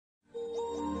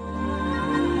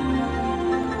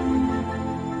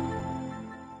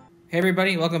Hey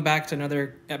everybody, welcome back to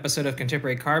another episode of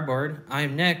Contemporary Cardboard.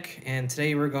 I'm Nick, and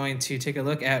today we're going to take a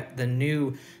look at the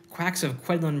new Quacks of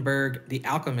Quedlinburg, the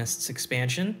Alchemists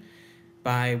expansion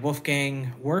by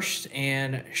Wolfgang Wurst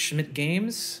and Schmidt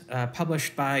Games,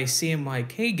 published by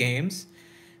CMYK Games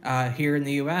here in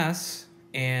the US,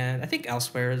 and I think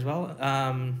elsewhere as well.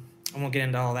 I won't get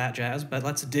into all that jazz, but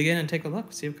let's dig in and take a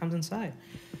look, see what comes inside.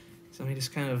 So let me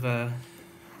just kind of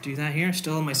do that here.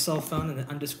 Still on my cell phone in an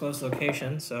undisclosed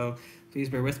location, so please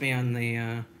bear with me on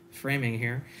the framing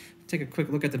here. Take a quick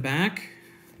look at the back.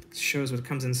 It shows what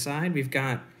comes inside. We've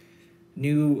got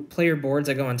new player boards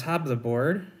that go on top of the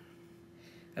board.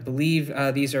 I believe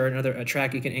these are a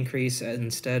track you can increase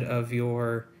instead of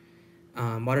your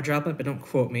water droplet, but don't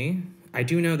quote me. I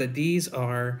do know that these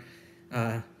are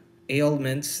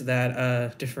ailments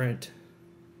that different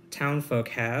town folk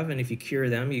have, and if you cure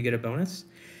them, you get a bonus.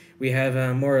 We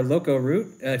have more Loco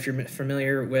Root. If you're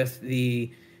familiar with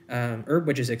the Herb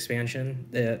Witches expansion,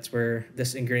 that's where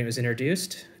this ingredient was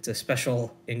introduced. It's a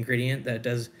special ingredient that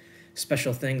does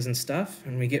special things and stuff.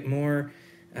 And we get more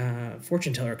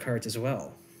fortune teller cards as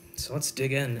well. So let's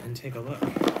dig in and take a look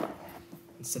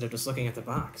instead of just looking at the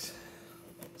box.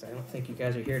 I don't think you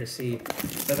guys are here to see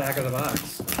the back of the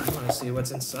box. I want to see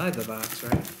what's inside the box,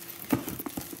 right?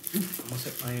 Oof, almost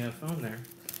hit my phone there.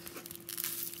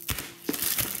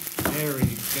 There we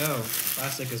go.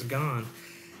 Plastic is gone.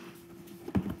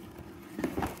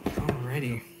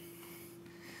 Alrighty.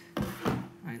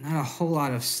 Alright, not a whole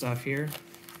lot of stuff here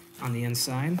on the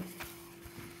inside.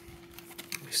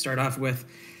 We start off with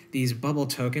these bubble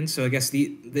tokens. So I guess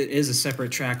that is a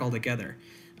separate track altogether.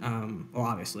 Well,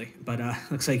 obviously, but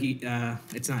looks like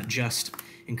it's not just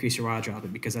increase your water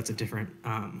droplet because that's a different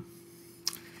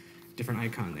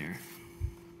icon there.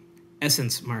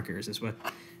 Essence markers is what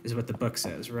the book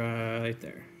says right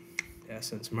there.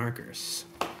 Essence markers.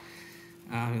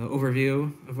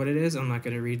 Overview of what it is. I'm not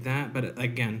going to read that, but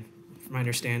again, from my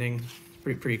understanding,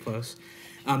 pretty close.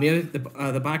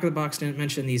 The back of the box didn't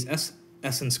mention these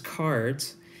essence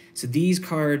cards. So these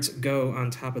cards go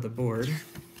on top of the board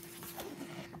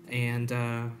and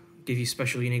give you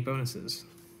special unique bonuses.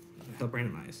 Help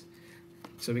randomize.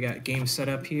 So we got game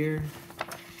setup here,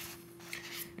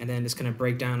 and then just kind of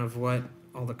breakdown of what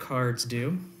all the cards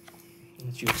do.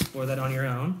 Let you explore that on your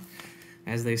own,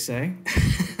 as they say.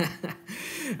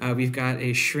 We've got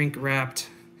a shrink-wrapped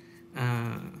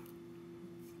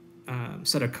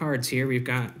set of cards here. We've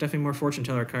got definitely more fortune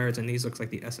teller cards, and these looks like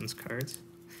the essence cards.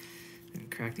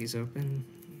 And crack these open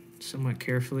somewhat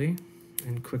carefully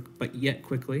and but yet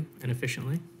quickly and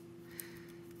efficiently.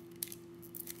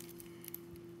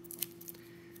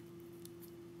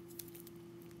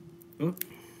 Oh,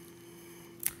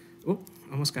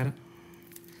 almost got it.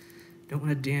 Don't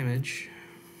want to damage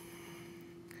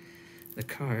the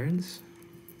cards,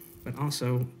 but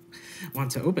also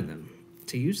want to open them,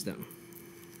 to use them.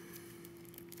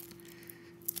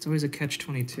 It's always a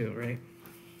catch-22, right?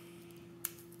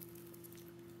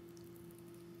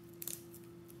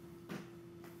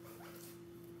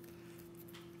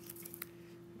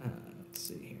 Let's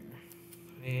see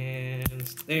here. And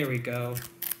there we go.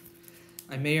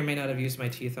 I may or may not have used my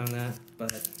teeth on that,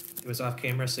 but it was off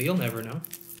camera, so you'll never know.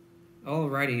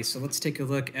 Alrighty, so let's take a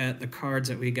look at the cards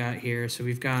that we got here. So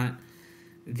we've got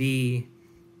the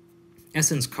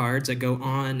essence cards that go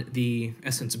on the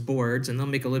essence boards, and they'll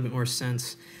make a little bit more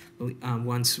sense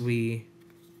once we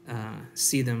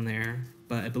see them there.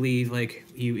 But I believe like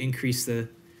you increase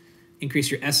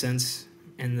your essence,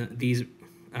 and these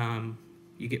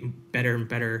you get better and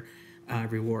better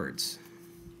rewards.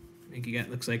 I think you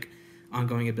got looks like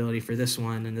ongoing ability for this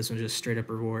one, and this one just straight up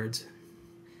rewards.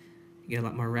 You get a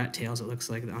lot more rat tails, it looks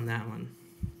like, on that one.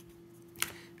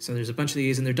 So there's a bunch of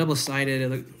these, and they're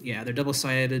double-sided. Yeah, they're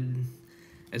double-sided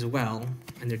as well,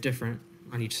 and they're different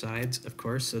on each side, of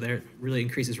course, so that really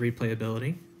increases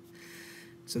replayability.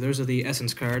 So those are the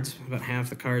essence cards. About half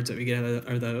the cards that we get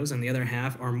are those, and the other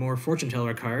half are more fortune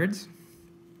teller cards.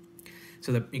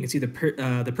 So you can see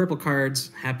the purple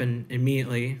cards happen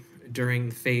immediately during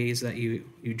the phase that you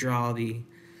draw the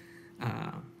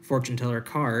fortune teller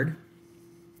card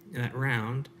in that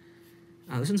round.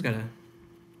 This one's got a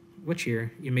witch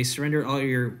here. You may surrender all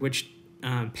your witch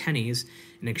pennies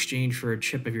in exchange for a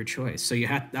chip of your choice. So you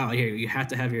have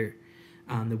to have your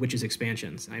the witches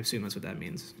expansions. I assume that's what that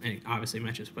means. And it obviously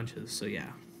matches bunches. So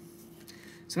yeah.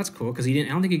 So that's cool because I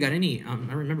don't think you got any. I don't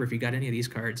remember if you got any of these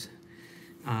cards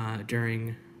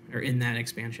during or in that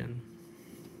expansion.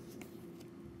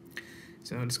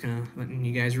 So I'm just kind of letting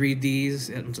you guys read these.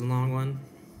 It's a long one.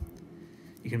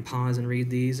 You can pause and read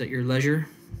these at your leisure.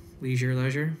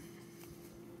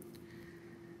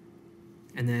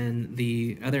 And then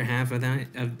the other half of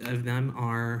them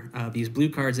are these blue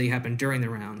cards that happen during the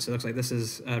round. So it looks like this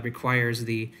is requires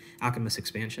the Alchemist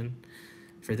expansion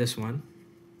for this one.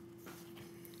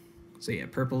 So yeah,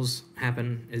 purples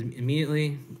happen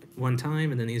immediately one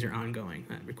time, and then these are ongoing.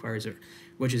 That requires a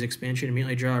Witch's expansion.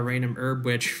 Immediately draw a random herb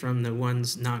witch from the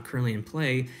ones not currently in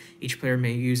play. Each player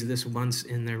may use this once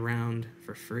in their round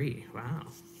for free. Wow.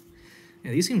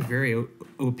 Yeah, these seem very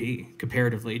OP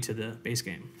comparatively to the base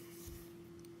game.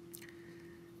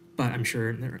 But I'm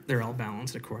sure they're all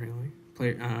balanced accordingly.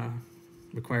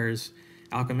 Requires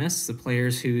Alchemists. The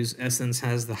players whose essence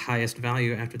has the highest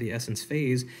value after the essence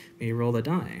phase may roll the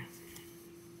die.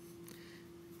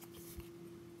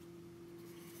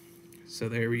 So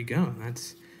there we go.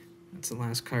 That's the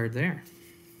last card there.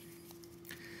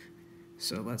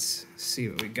 So let's see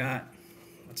what we got.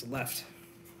 What's left?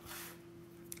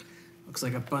 Looks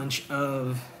like a bunch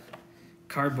of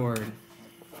cardboard.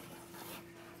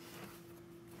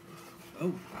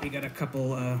 Oh, we got a couple.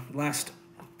 Last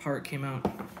part came out.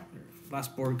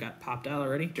 Last board got popped out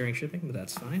already during shipping, but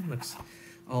that's fine. Looks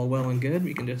all well and good.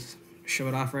 We can just show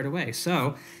it off right away.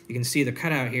 So you can see the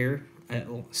cutout here.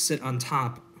 It'll sit on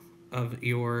top of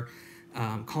your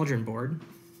cauldron board.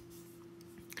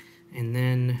 And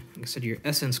then, like I said, your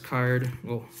essence card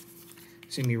will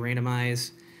assume you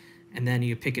randomize. And then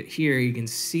you pick it here. You can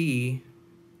see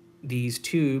these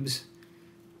tubes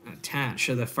attached.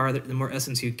 So the more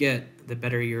essence you get, the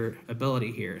better your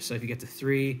ability here. So if you get to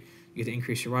 3, you get to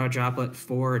increase your water droplet.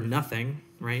 4, nothing,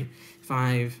 right?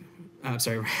 5,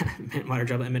 sorry, water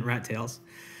droplet, I meant rat tails.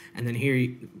 And then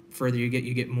here, further you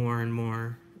get more and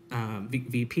more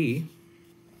VP.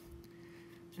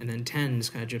 And then 10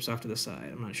 just kind of drips off to the side.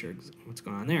 I'm not sure what's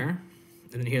going on there.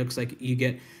 And then here it looks like you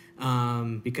get,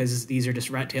 because these are just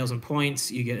rat tails and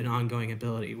points, you get an ongoing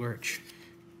ability, which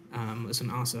this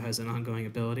one also has an ongoing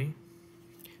ability.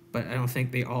 But I don't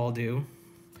think they all do.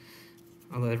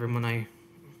 Although everyone I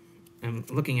am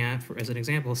looking at, as an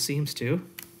example, seems to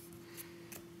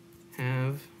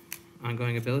have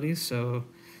ongoing abilities, so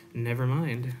never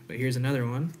mind. But here's another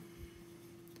one.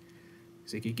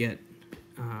 So you could get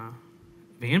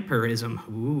vampirism.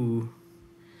 Ooh.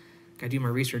 Gotta do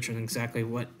more research on exactly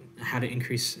how to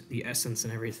increase the essence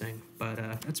and everything. But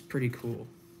that's pretty cool.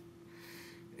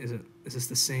 Is this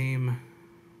the same?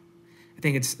 I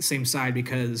think it's the same side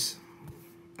because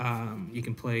you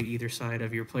can play either side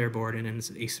of your player board, and it's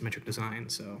an asymmetric design.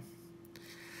 So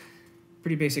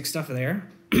pretty basic stuff there.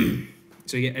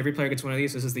 So yeah, every player gets one of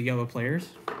these. This is the yellow players.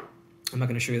 I'm not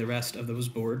going to show you the rest of those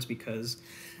boards because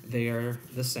they are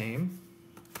the same.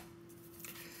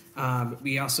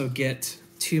 We also get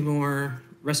 2 more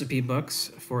recipe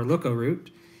books for Loco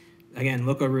Root. Again,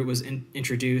 Loco Root was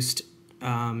introduced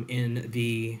in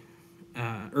the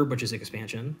Herb Witches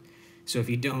expansion. So if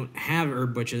you don't have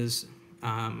Herb Witches,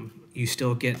 you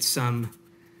still get some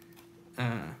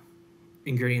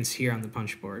ingredients here on the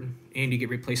punch board. And you get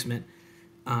replacement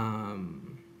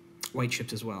white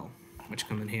chips as well, which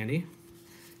come in handy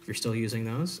if you're still using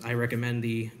those. I recommend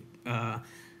the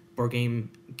Board Game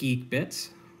Geek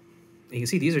bits. You can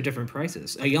see these are different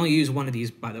prices. You only use one of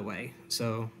these, by the way,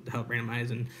 so to help randomize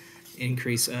and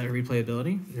increase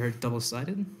replayability. They're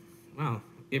double-sided. Wow,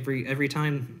 every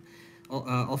time,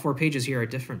 all 4 pages here are a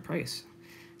different price.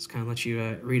 Just kind of let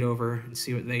you read over and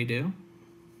see what they do.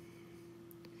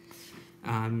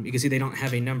 You can see they don't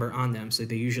have a number on them, so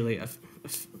they usually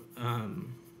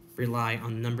rely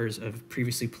on numbers of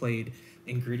previously played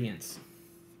ingredients.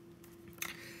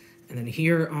 And then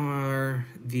here are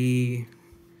the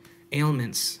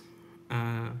ailments.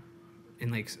 And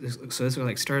so this is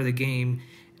like start of the game.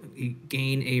 You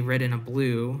gain a red and a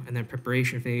blue, and then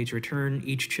preparation phase. Return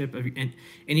each chip of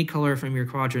any color from your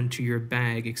quadrant to your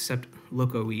bag except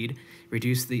Loco Weed.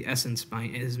 Reduce the essence by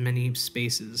as many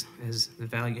spaces as the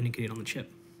value indicated on the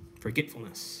chip.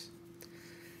 Forgetfulness.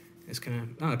 It's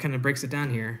it kind of breaks it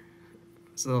down here.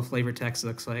 It's a little flavor text,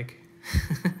 looks like.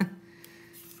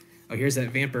 Oh, here's that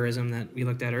vampirism that we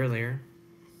looked at earlier.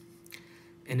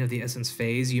 End of the essence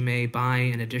phase. You may buy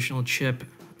an additional chip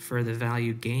for the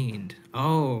value gained.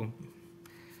 Oh,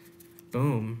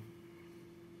 boom.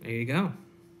 There you go.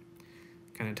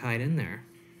 Kind of tied in there.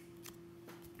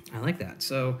 I like that.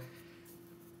 So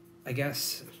I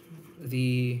guess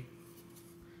I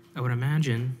would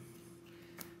imagine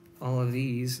all of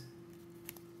these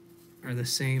are the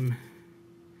same.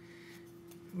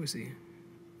 What was he?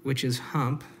 Witch's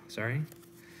hump. Sorry.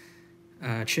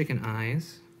 Chicken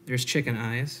eyes. There's chicken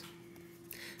eyes.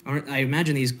 I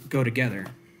imagine these go together.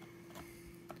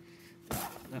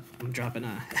 I'm dropping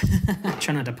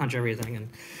try not to punch everything and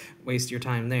waste your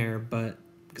time there, but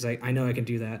because I know I can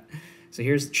do that. So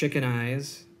here's Chicken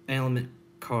Eyes element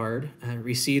card.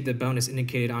 Receive the bonus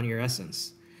indicated on your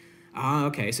essence. Ah,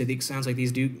 okay. So it sounds like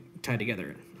these do tie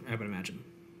together, I would imagine.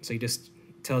 So he just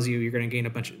tells you you're going to gain a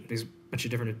bunch of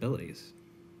different abilities.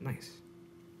 Nice.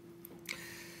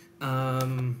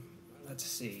 Let's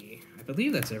see. I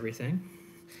believe that's everything.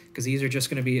 Because these are just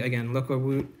going to be, again, Loco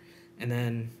Woot. And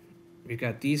then we've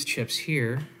got these chips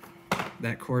here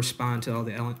that correspond to all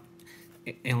the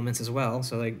ailments as well.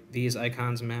 So like these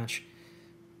icons match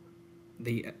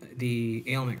the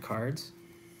ailment cards.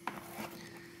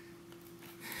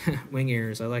 Wing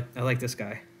ears. I like this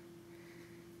guy.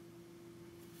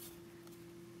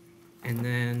 And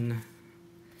then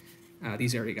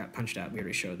these already got punched out. We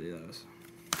already showed you those.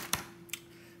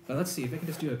 But let's see if I can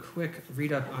just do a quick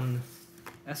read up on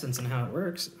Essence and how it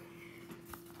works.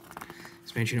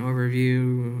 Expansion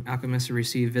overview. Alchemists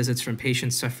receive visits from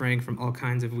patients suffering from all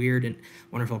kinds of weird and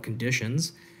wonderful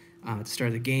conditions. At the start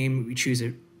of the game, we choose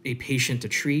a patient to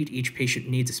treat. Each patient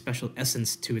needs a special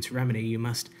essence to its remedy. You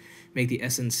must make the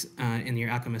essence in your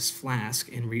alchemist flask,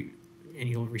 and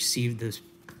you'll receive this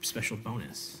special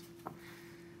bonus.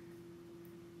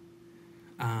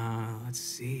 Let's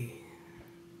see.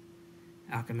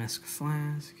 Alchemist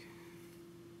flask.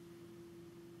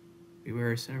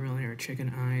 Beware several in our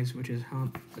chicken eyes, which is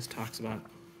how this talks about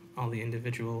all the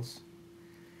individuals.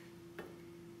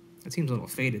 That seems a little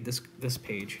faded, this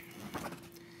page. I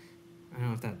don't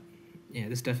know if that, yeah,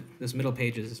 this middle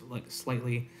page is like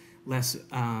slightly less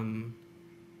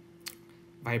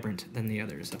vibrant than the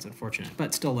others. That's unfortunate,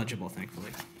 but still legible,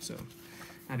 thankfully. So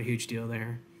not a huge deal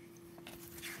there.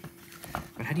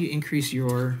 But how do you increase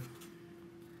your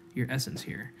essence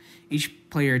here? Each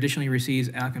player additionally receives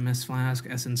Alchemist Flask,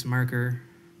 Essence Marker.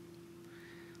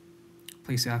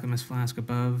 Place the Alchemist Flask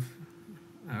above.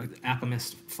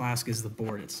 Alchemist Flask is the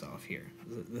board itself here.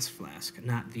 This flask,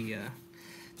 not the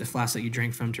flask that you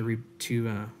drink from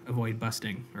to avoid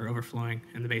busting or overflowing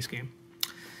in the base game.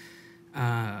 You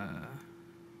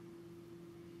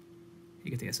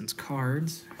get the Essence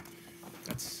cards.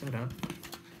 That's set up.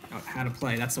 Oh, how to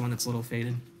play. That's the one that's a little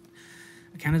faded.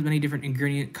 Count as many different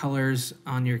ingredient colors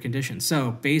on your condition.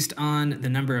 So based on the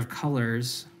number of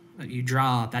colors that you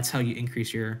draw, that's how you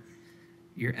increase your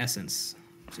essence.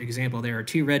 So example, there are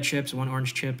 2 red chips, 1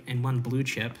 orange chip, and 1 blue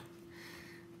chip.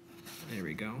 There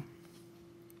we go.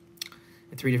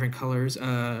 And 3 different colors.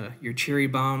 Your cherry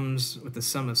bombs with the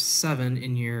sum of 7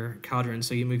 in your cauldron.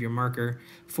 So you move your marker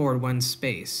forward 1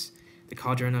 space. The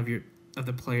cauldron of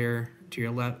the player to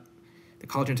your left. The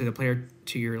cauldron to the player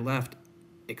to your left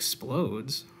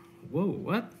explodes. Whoa,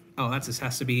 what? Oh, that just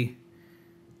has to be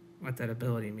what that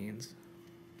ability means.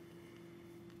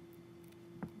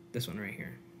 This one right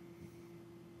here.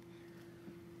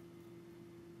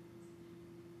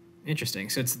 Interesting.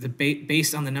 So it's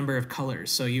based on the number of colors.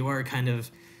 So you are kind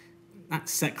of not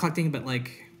set collecting, but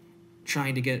like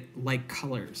trying to get like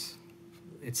colors.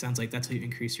 It sounds like that's how you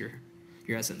increase your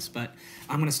essence. But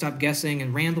I'm going to stop guessing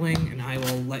and rambling, and I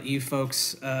will let you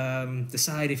folks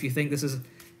decide if you think this is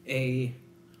a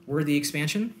worthy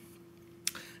expansion.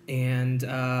 And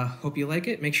hope you like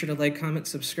it. Make sure to like, comment,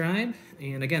 subscribe.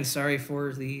 And again, sorry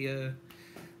for the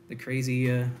crazy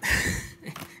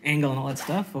angle and all that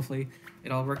stuff. Hopefully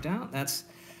it all worked out. That's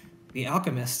the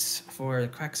Alchemists for the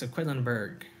Quacks of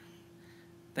Quedlinburg.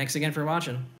 Thanks again for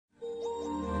watching.